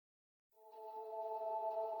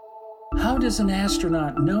How does an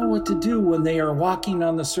astronaut know what to do when they are walking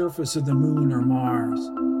on the surface of the moon or Mars?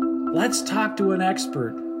 Let's talk to an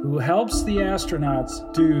expert who helps the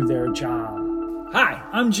astronauts do their job. Hi,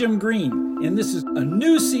 I'm Jim Green, and this is a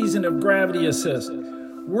new season of Gravity Assist.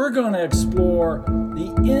 We're going to explore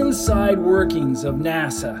the inside workings of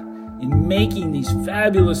NASA in making these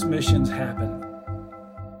fabulous missions happen.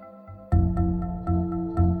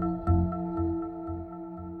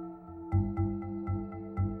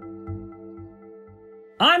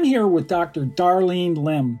 I'm here with Dr. Darlene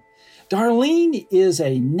Lim. Darlene is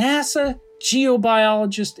a NASA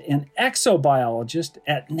geobiologist and exobiologist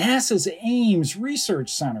at NASA's Ames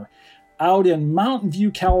Research Center out in Mountain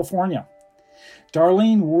View, California.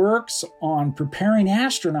 Darlene works on preparing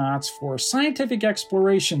astronauts for scientific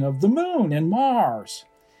exploration of the moon and Mars.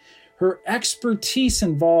 Her expertise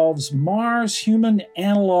involves Mars human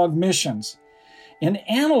analog missions. And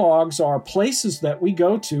analogs are places that we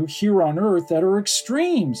go to here on Earth that are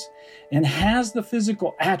extremes and has the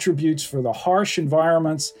physical attributes for the harsh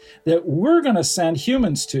environments that we're going to send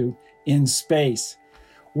humans to in space.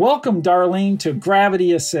 Welcome, Darlene, to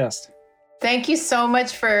Gravity Assist. Thank you so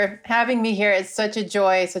much for having me here. It's such a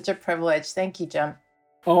joy, such a privilege. Thank you, Jim.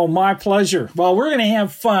 Oh, my pleasure. Well, we're going to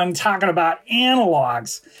have fun talking about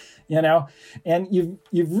analogs. And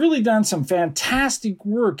you've really done some fantastic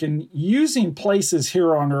work in using places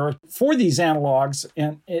here on Earth for these analogs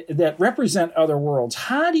and that represent other worlds.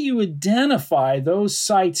 How do you identify those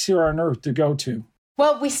sites here on Earth to go to?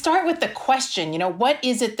 Well, we start with the question, what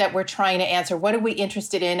is it that we're trying to answer? What are we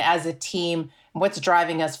interested in as a team? What's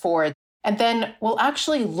driving us forward? And then we'll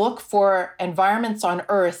actually look for environments on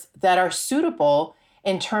Earth that are suitable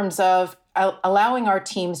in terms of allowing our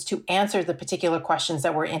teams to answer the particular questions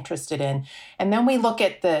that we're interested in. And then we look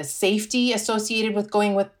at the safety associated with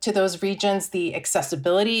going to those regions, the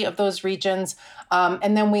accessibility of those regions,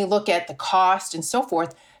 and then we look at the cost and so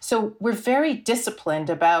forth. So we're very disciplined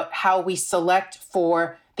about how we select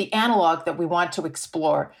for the analog that we want to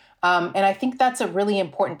explore. And I think that's a really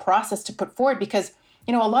important process to put forward because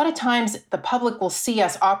a lot of times the public will see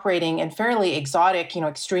us operating in fairly exotic,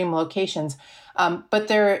 extreme locations.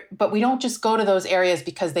 But we don't just go to those areas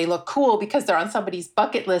because they look cool, because they're on somebody's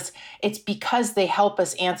bucket list. It's because they help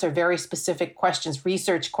us answer very specific questions,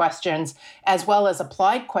 research questions, as well as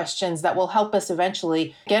applied questions that will help us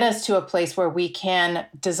eventually get us to a place where we can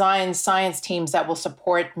design science teams that will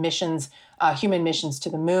support missions, human missions to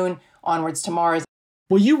the moon, onwards to Mars.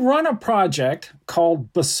 Well, you run a project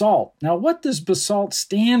called BASALT. Now, what does BASALT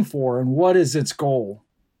stand for and what is its goal?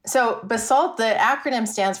 So BASALT, the acronym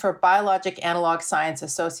stands for Biologic Analog Science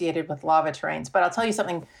Associated with Lava Terrains. But I'll tell you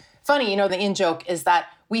something funny, the in-joke is that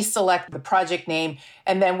we select the project name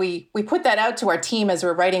and then we put that out to our team as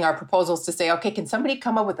we're writing our proposals to say, okay, can somebody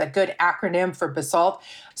come up with a good acronym for BASALT?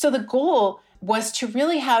 So the goal was to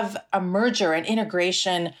really have a merger and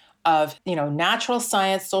integration of, natural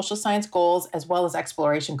science, social science goals, as well as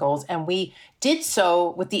exploration goals. And we did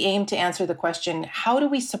so with the aim to answer the question, how do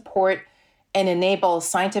we support and enable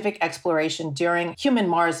scientific exploration during human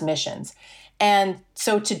Mars missions? And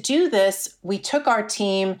so to do this, we took our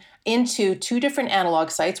team into two different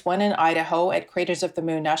analog sites, one in Idaho at Craters of the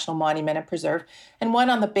Moon National Monument and Preserve, and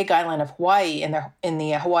one on the Big Island of Hawaii in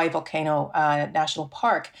the Hawaii Volcano National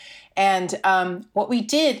Park. And what we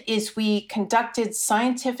did is we conducted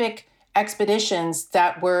scientific expeditions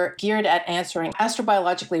that were geared at answering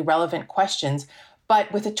astrobiologically relevant questions.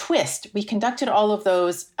 But with a twist, we conducted all of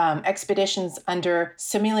those expeditions under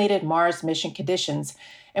simulated Mars mission conditions.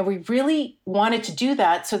 And we really wanted to do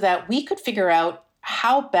that so that we could figure out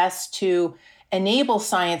how best to enable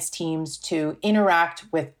science teams to interact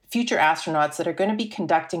with future astronauts that are going to be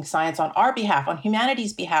conducting science on our behalf, on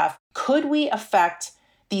humanity's behalf. Could we affect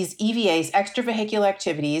these EVAs, extravehicular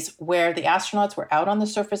activities, where the astronauts were out on the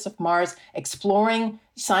surface of Mars exploring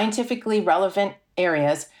scientifically relevant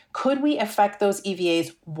areas? Could we affect those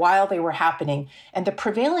EVAs while they were happening? And the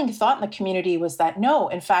prevailing thought in the community was that no,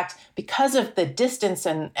 in fact, because of the distance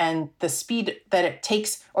and the speed that it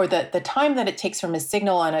takes, or the time that it takes from a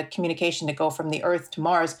signal and a communication to go from the Earth to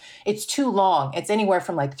Mars, it's too long. It's anywhere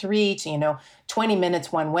from like 3 to 20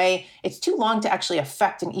 minutes one way. It's too long to actually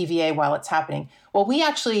affect an EVA while it's happening. Well, we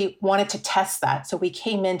actually wanted to test that. So we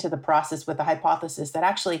came into the process with the hypothesis that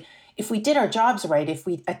actually, if we did our jobs right, if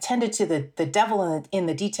we attended to the devil in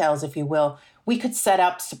the details, if you will, we could set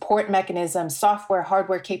up support mechanisms, software,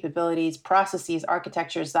 hardware capabilities, processes,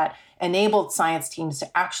 architectures that enabled science teams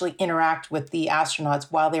to actually interact with the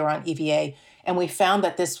astronauts while they were on EVA. And we found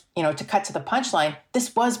that this, to cut to the punchline,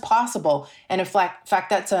 this was possible. And in fact,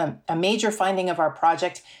 that's a major finding of our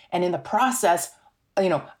project. And in the process,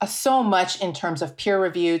 so much in terms of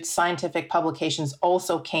peer-reviewed scientific publications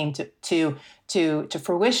also came to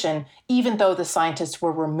fruition, even though the scientists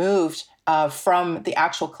were removed from the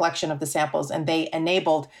actual collection of the samples, and they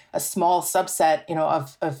enabled a small subset,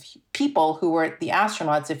 of people who were the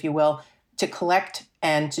astronauts, if you will, to collect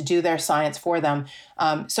and to do their science for them.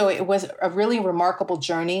 So it was a really remarkable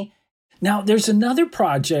journey. Now, there's another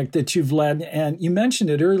project that you've led, and you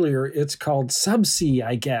mentioned it earlier. It's called Subsea,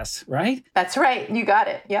 I guess, right? That's right. You got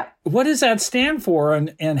it. Yeah. What does that stand for,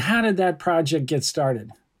 and how did that project get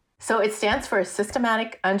started? So it stands for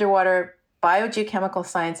Systematic Underwater Biogeochemical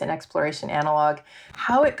Science and Exploration Analog.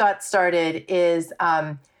 How it got started is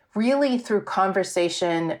really through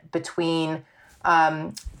conversation between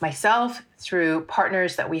myself, through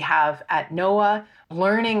partners that we have at NOAA,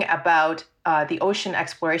 learning about the Ocean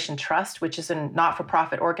Exploration Trust, which is a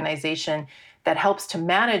not-for-profit organization that helps to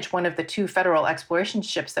manage one of the two federal exploration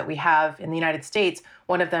ships that we have in the United States,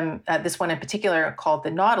 one of them, this one in particular, called the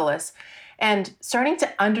Nautilus, and starting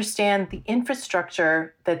to understand the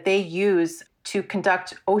infrastructure that they use to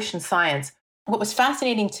conduct ocean science. What was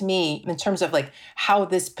fascinating to me in terms of how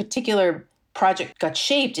this particular project got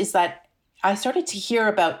shaped is that I started to hear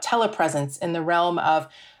about telepresence in the realm of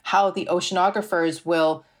how the oceanographers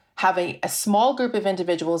will have a small group of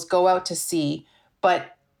individuals go out to sea,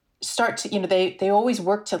 but start to, they always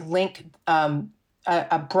work to link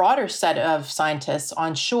a broader set of scientists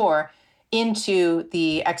on shore into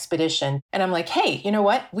the expedition. And I'm like, hey, you know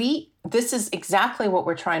what? This is exactly what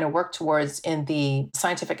we're trying to work towards in the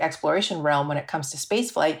scientific exploration realm when it comes to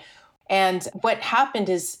spaceflight. And what happened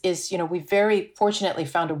is we very fortunately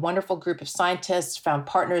found a wonderful group of scientists, found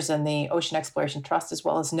partners in the Ocean Exploration Trust as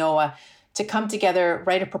well as NOAA to come together,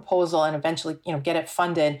 write a proposal, and eventually, get it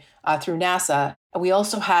funded through NASA. We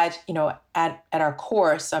also had, at our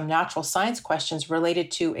core, some natural science questions related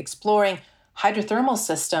to exploring hydrothermal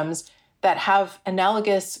systems that have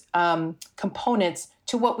analogous components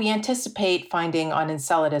to what we anticipate finding on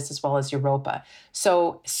Enceladus as well as Europa.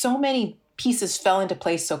 So many pieces fell into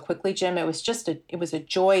place so quickly, Jim. It was a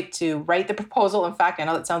joy to write the proposal. In fact, I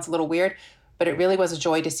know that sounds a little weird, but it really was a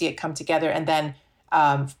joy to see it come together. And then,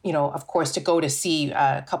 of course, to go to sea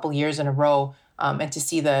a couple years in a row and to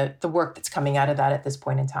see the work that's coming out of that at this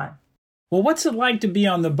point in time. Well, what's it like to be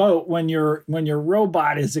on the boat when your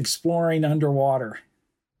robot is exploring underwater?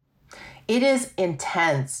 It is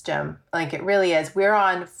intense, Jim. It really is. We're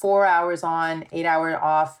on 4 hours on, 8 hour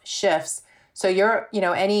off shifts. So you're,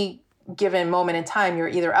 any given moment in time, you're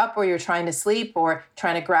either up or you're trying to sleep or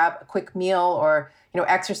trying to grab a quick meal or,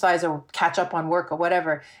 exercise or catch up on work or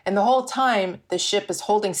whatever. And the whole time the ship is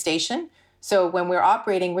holding station. So when we're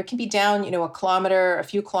operating, we can be down, a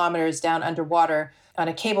few kilometers down underwater on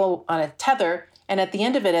a cable, on a tether. And at the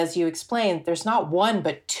end of it, as you explained, there's not one,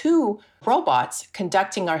 but two robots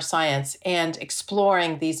conducting our science and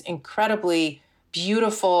exploring these incredibly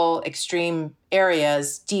beautiful, extreme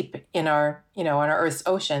areas deep in our, on our Earth's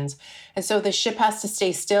oceans. And so the ship has to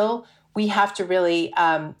stay still. We have to really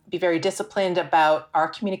be very disciplined about our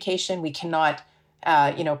communication. We cannot,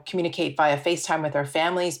 communicate via FaceTime with our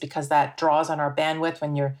families because that draws on our bandwidth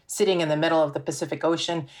when you're sitting in the middle of the Pacific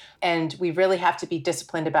Ocean. And we really have to be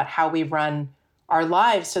disciplined about how we run our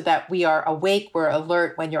lives so that we are awake, we're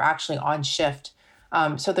alert when you're actually on shift.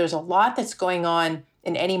 So there's a lot that's going on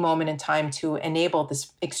in any moment in time to enable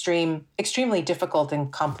this extremely difficult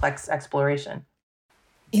and complex exploration.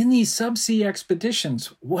 In these subsea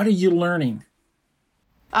expeditions, what are you learning?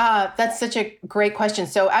 That's such a great question.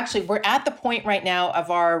 So actually, we're at the point right now of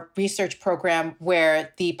our research program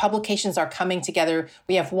where the publications are coming together.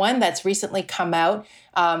 We have one that's recently come out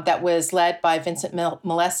that was led by Vincent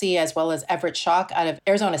Malesi as well as Everett Schock out of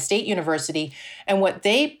Arizona State University. And what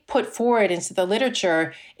they put forward into the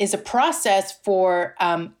literature is a process for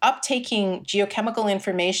uptaking geochemical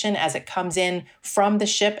information as it comes in from the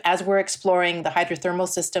ship as we're exploring the hydrothermal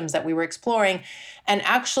systems that we were exploring, and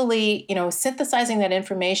actually, synthesizing that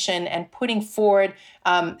information and putting forward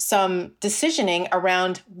some decisioning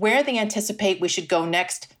around where they anticipate we should go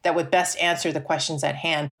next that would best answer the questions at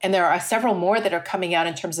hand. And there are several more that are coming out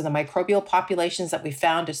in terms of the microbial populations that we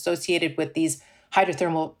found associated with these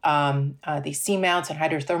hydrothermal, these seamounts and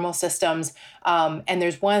hydrothermal systems. And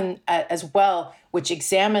there's one as well, which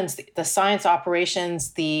examines the science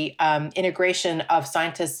operations, the integration of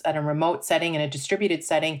scientists at a remote setting and a distributed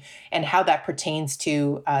setting, and how that pertains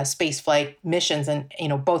to spaceflight missions, and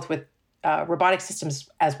both with robotic systems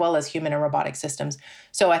as well as human and robotic systems.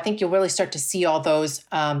 So I think you'll really start to see all those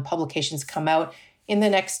publications come out in the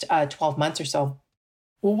next 12 months or so.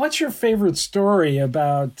 Well, what's your favorite story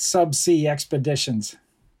about subsea expeditions?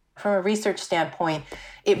 From a research standpoint,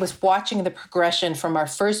 it was watching the progression from our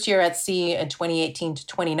first year at sea in 2018 to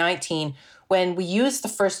 2019, when we used the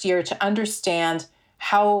first year to understand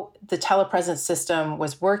how the telepresence system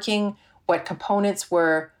was working, what components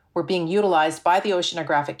were being utilized by the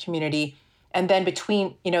oceanographic community. And then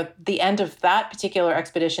between, the end of that particular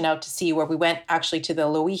expedition out to sea, where we went actually to the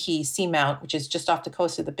Loihi Seamount, which is just off the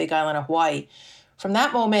coast of the Big Island of Hawaii. From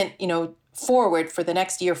that moment, forward, for the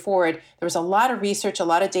next year forward, there was a lot of research, a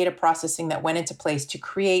lot of data processing that went into place to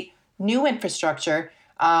create new infrastructure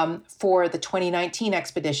for the 2019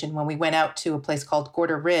 expedition, when we went out to a place called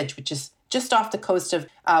Gorder Ridge, which is just off the coast of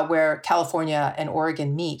where California and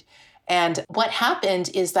Oregon meet. And what happened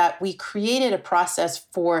is that we created a process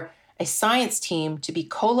for a science team to be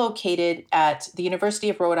co-located at the University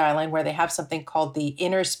of Rhode Island, where they have something called the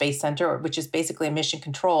Inner Space Center, which is basically a mission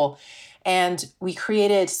control. And we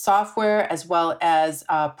created software as well as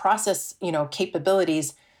process,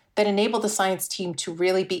 capabilities that enable the science team to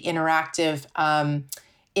really be interactive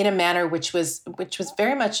in a manner which was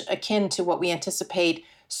very much akin to what we anticipate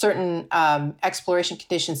certain exploration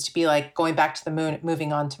conditions to be like, going back to the moon,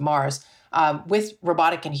 moving on to Mars, with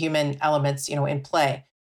robotic and human elements, in play.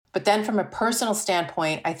 But then from a personal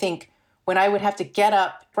standpoint, I think when I would have to get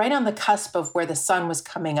up right on the cusp of where the sun was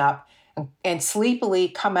coming up and sleepily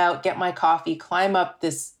come out, get my coffee, climb up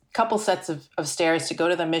this couple sets of stairs to go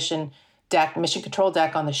to the mission control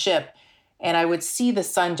deck on the ship. And I would see the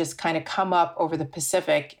sun just kind of come up over the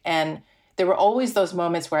Pacific. And there were always those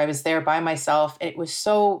moments where I was there by myself. It was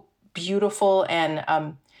so beautiful and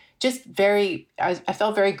I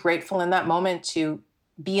felt very grateful in that moment to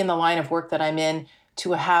be in the line of work that I'm in,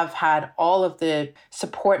 to have had all of the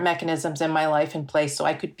support mechanisms in my life in place so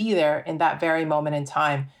I could be there in that very moment in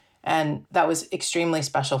time. And that was extremely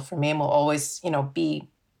special for me and will always, be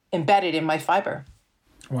embedded in my fiber.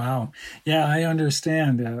 Wow. Yeah, I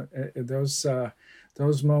understand.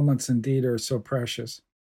 Those moments indeed are so precious.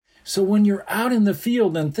 So when you're out in the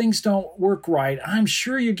field and things don't work right, I'm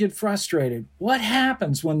sure you get frustrated. What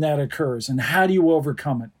happens when that occurs, and how do you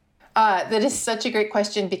overcome it? That is such a great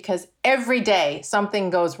question, because every day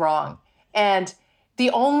something goes wrong. And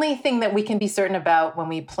the only thing that we can be certain about when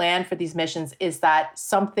we plan for these missions is that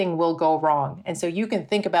something will go wrong. And so you can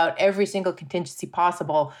think about every single contingency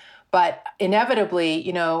possible, but inevitably,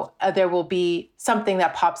 there will be something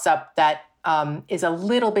that pops up that is a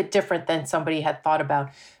little bit different than somebody had thought about.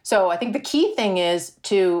 So I think the key thing is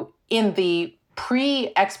to, in the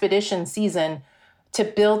pre-expedition season, to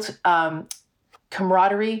build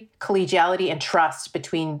camaraderie, collegiality, and trust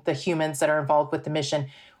between the humans that are involved with the mission.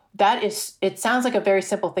 It sounds like a very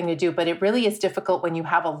simple thing to do, but it really is difficult when you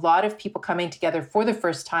have a lot of people coming together for the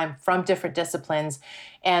first time from different disciplines.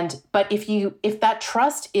 But if that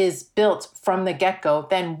trust is built from the get-go,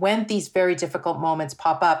 then when these very difficult moments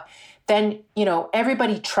pop up, then,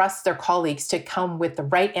 everybody trusts their colleagues to come with the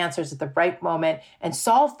right answers at the right moment and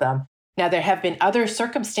solve them. Now, there have been other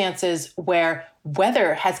circumstances where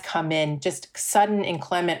weather has come in, just sudden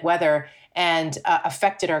inclement weather, and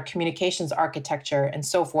affected our communications architecture and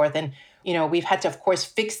so forth. And, we've had to, of course,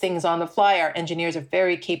 fix things on the fly. Our engineers are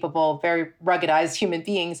very capable, very ruggedized human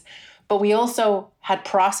beings. But we also had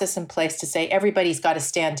process in place to say everybody's got to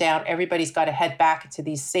stand down, everybody's got to head back into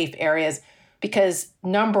these safe areas, because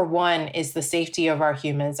number one is the safety of our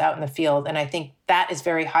humans out in the field. And I think that is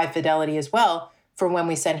very high fidelity as well for when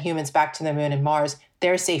we send humans back to the moon and Mars.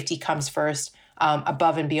 Their safety comes first,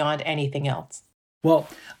 above and beyond anything else. Well,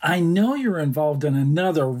 I know you're involved in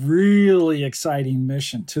another really exciting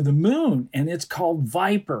mission to the moon, and it's called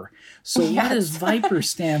Viper. So Yes. What does Viper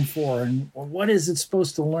stand for, and what is it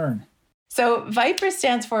supposed to learn? So Viper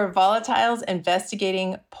stands for Volatiles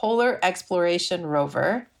Investigating Polar Exploration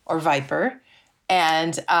Rover, or Viper.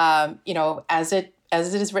 And, as it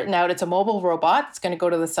is written out, it's a mobile robot. It's going to go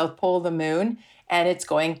to the South Pole of the moon, and it's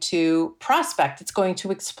going to prospect. It's going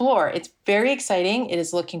to explore. It's very exciting. It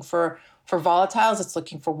is looking for volatiles. It's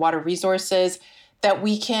looking for water resources that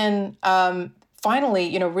we can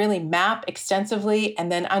finally, really map extensively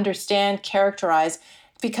and then understand, characterize,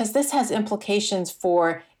 because this has implications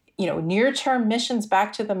for near-term missions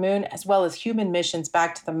back to the moon, as well as human missions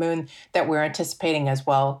back to the moon that we're anticipating as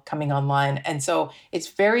well coming online. And so it's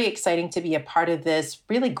very exciting to be a part of this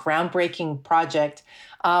really groundbreaking project.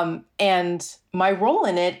 And my role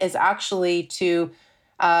in it is actually to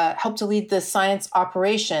help to lead the science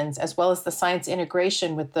operations as well as the science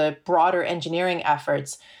integration with the broader engineering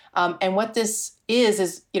efforts. And what this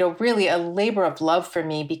is really a labor of love for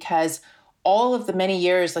me, because all of the many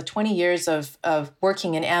years, like 20 years of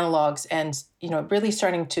working in analogs and, really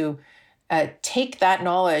starting to take that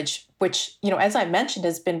knowledge, which, as I mentioned,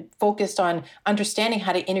 has been focused on understanding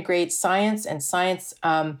how to integrate science and science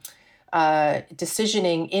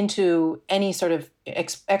decisioning into any sort of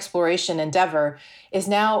exploration endeavor, is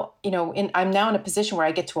now, I'm now in a position where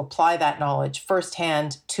I get to apply that knowledge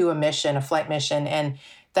firsthand to a mission, a flight mission. And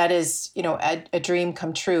that is, a dream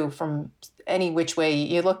come true from any which way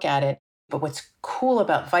you look at it. But what's cool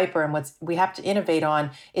about Viper and what we have to innovate on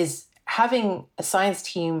is having a science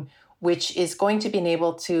team which is going to be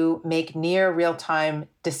able to make near real-time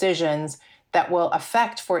decisions that will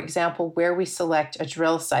affect, for example, where we select a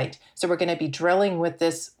drill site. So we're going to be drilling with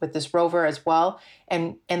this rover as well.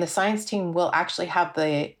 And the science team will actually have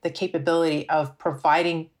the capability of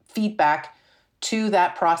providing feedback to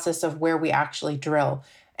that process of where we actually drill.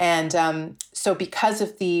 And so because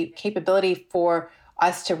of the capability for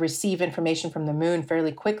us to receive information from the moon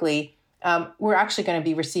fairly quickly, we're actually going to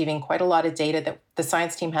be receiving quite a lot of data that the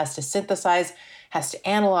science team has to synthesize, has to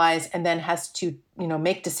analyze, and then has to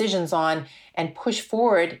make decisions on and push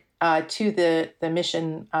forward to the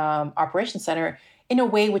mission operations center in a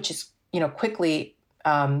way which is quickly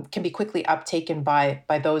can be quickly uptaken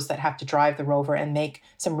by those that have to drive the rover and make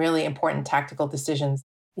some really important tactical decisions.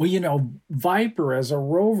 Well, Viper as a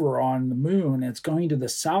rover on the moon, it's going to the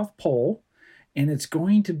South Pole. And it's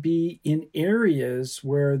going to be in areas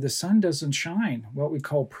where the sun doesn't shine, what we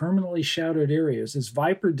call permanently shadowed areas. Is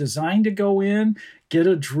Viper designed to go in, get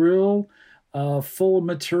a drill full of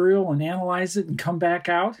material and analyze it and come back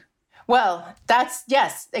out? Well,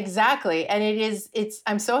 yes, exactly. And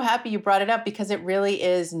I'm so happy you brought it up because it really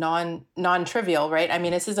is non-trivial, right? I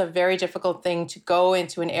mean, this is a very difficult thing to go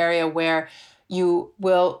into an area where you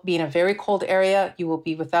will be in a very cold area. You will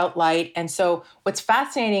be without light. And so what's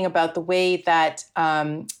fascinating about the way that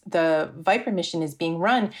the Viper mission is being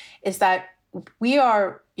run is that we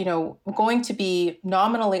are, going to be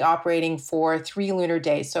nominally operating for 3 lunar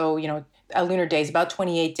days. So, a lunar day is about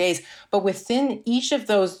 28 days. But within each of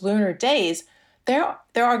those lunar days, there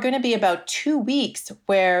are going to be about 2 weeks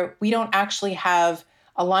where we don't actually have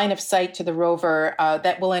a line of sight to the rover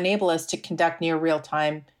that will enable us to conduct near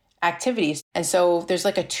real-time activities. And so there's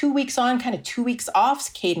like a 2 weeks on, kind of 2 weeks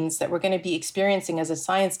off cadence that we're going to be experiencing as a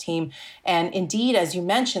science team. And indeed, as you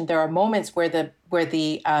mentioned, there are moments where the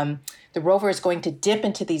rover is going to dip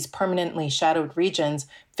into these permanently shadowed regions,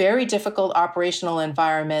 very difficult operational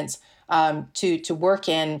environments to work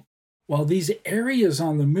in. Well, these areas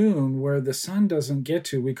on the moon where the sun doesn't get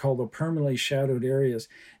to, we call the permanently shadowed areas,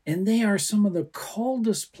 and they are some of the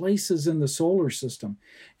coldest places in the solar system.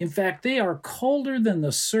 In fact, they are colder than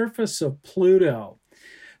the surface of Pluto.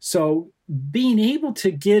 So being able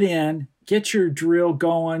to get in, get your drill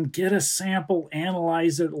going, get a sample,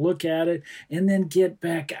 analyze it, look at it, and then get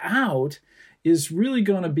back out is really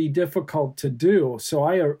going to be difficult to do. So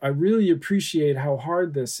I really appreciate how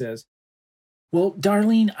hard this is. Well,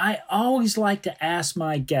 Darlene, I always like to ask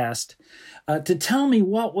my guest to tell me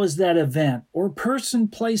what was that event or person,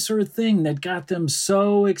 place, or thing that got them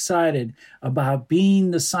so excited about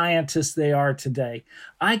being the scientists they are today.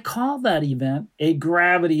 I call that event a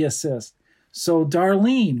gravity assist. So,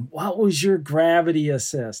 Darlene, what was your gravity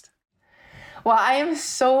assist? Well, I am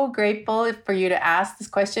so grateful for you to ask this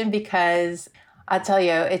question because I'll tell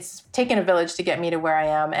you, it's taken a village to get me to where I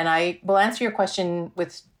am. And I will answer your question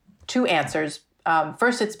with 2 answers.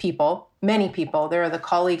 First, it's people, many people. There are the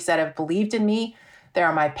colleagues that have believed in me. There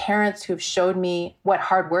are my parents who have showed me what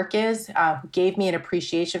hard work is, who gave me an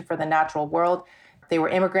appreciation for the natural world. They were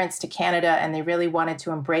immigrants to Canada and they really wanted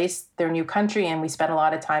to embrace their new country. And we spent a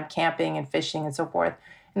lot of time camping and fishing and so forth.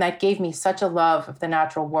 And that gave me such a love of the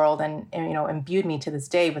natural world and imbued me to this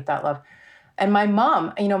day with that love. And my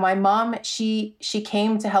mom, she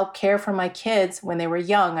came to help care for my kids when they were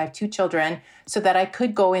young. I have 2 children, so that I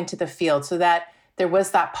could go into the field, so that there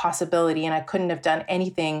was that possibility and I couldn't have done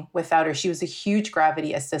anything without her. She was a huge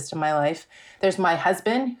gravity assist in my life. There's my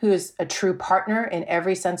husband, who's a true partner in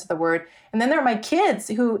every sense of the word. And then there are my kids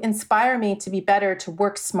who inspire me to be better, to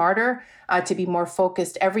work smarter, to be more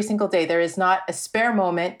focused every single day. There is not a spare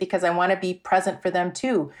moment because I want to be present for them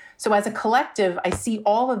too. So as a collective, I see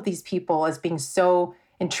all of these people as being so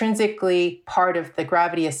intrinsically part of the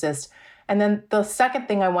gravity assist. And then the second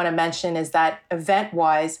thing I want to mention is that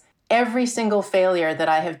event-wise, every single failure that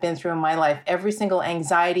I have been through in my life, every single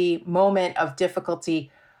anxiety, moment of difficulty,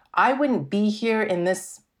 I wouldn't be here in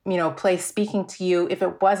this, place speaking to you if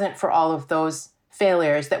it wasn't for all of those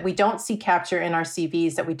failures that we don't see captured in our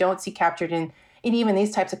CVs, that we don't see captured in even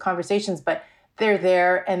these types of conversations, but they're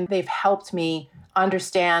there and they've helped me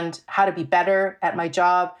understand how to be better at my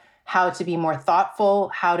job, how to be more thoughtful,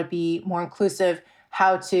 how to be more inclusive,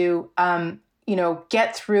 how to,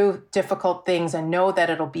 get through difficult things and know that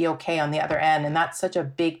it'll be okay on the other end. And that's such a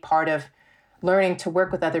big part of learning to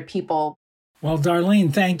work with other people. Well,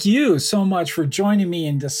 Darlene, thank you so much for joining me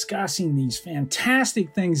in discussing these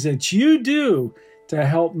fantastic things that you do to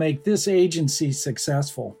help make this agency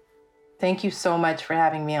successful. Thank you so much for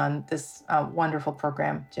having me on this wonderful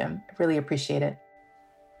program, Jim. I really appreciate it.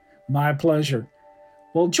 My pleasure.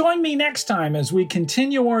 Well, join me next time as we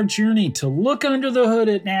continue our journey to look under the hood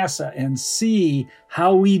at NASA and see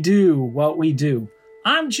how we do what we do.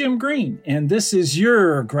 I'm Jim Green, and this is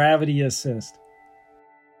your Gravity Assist.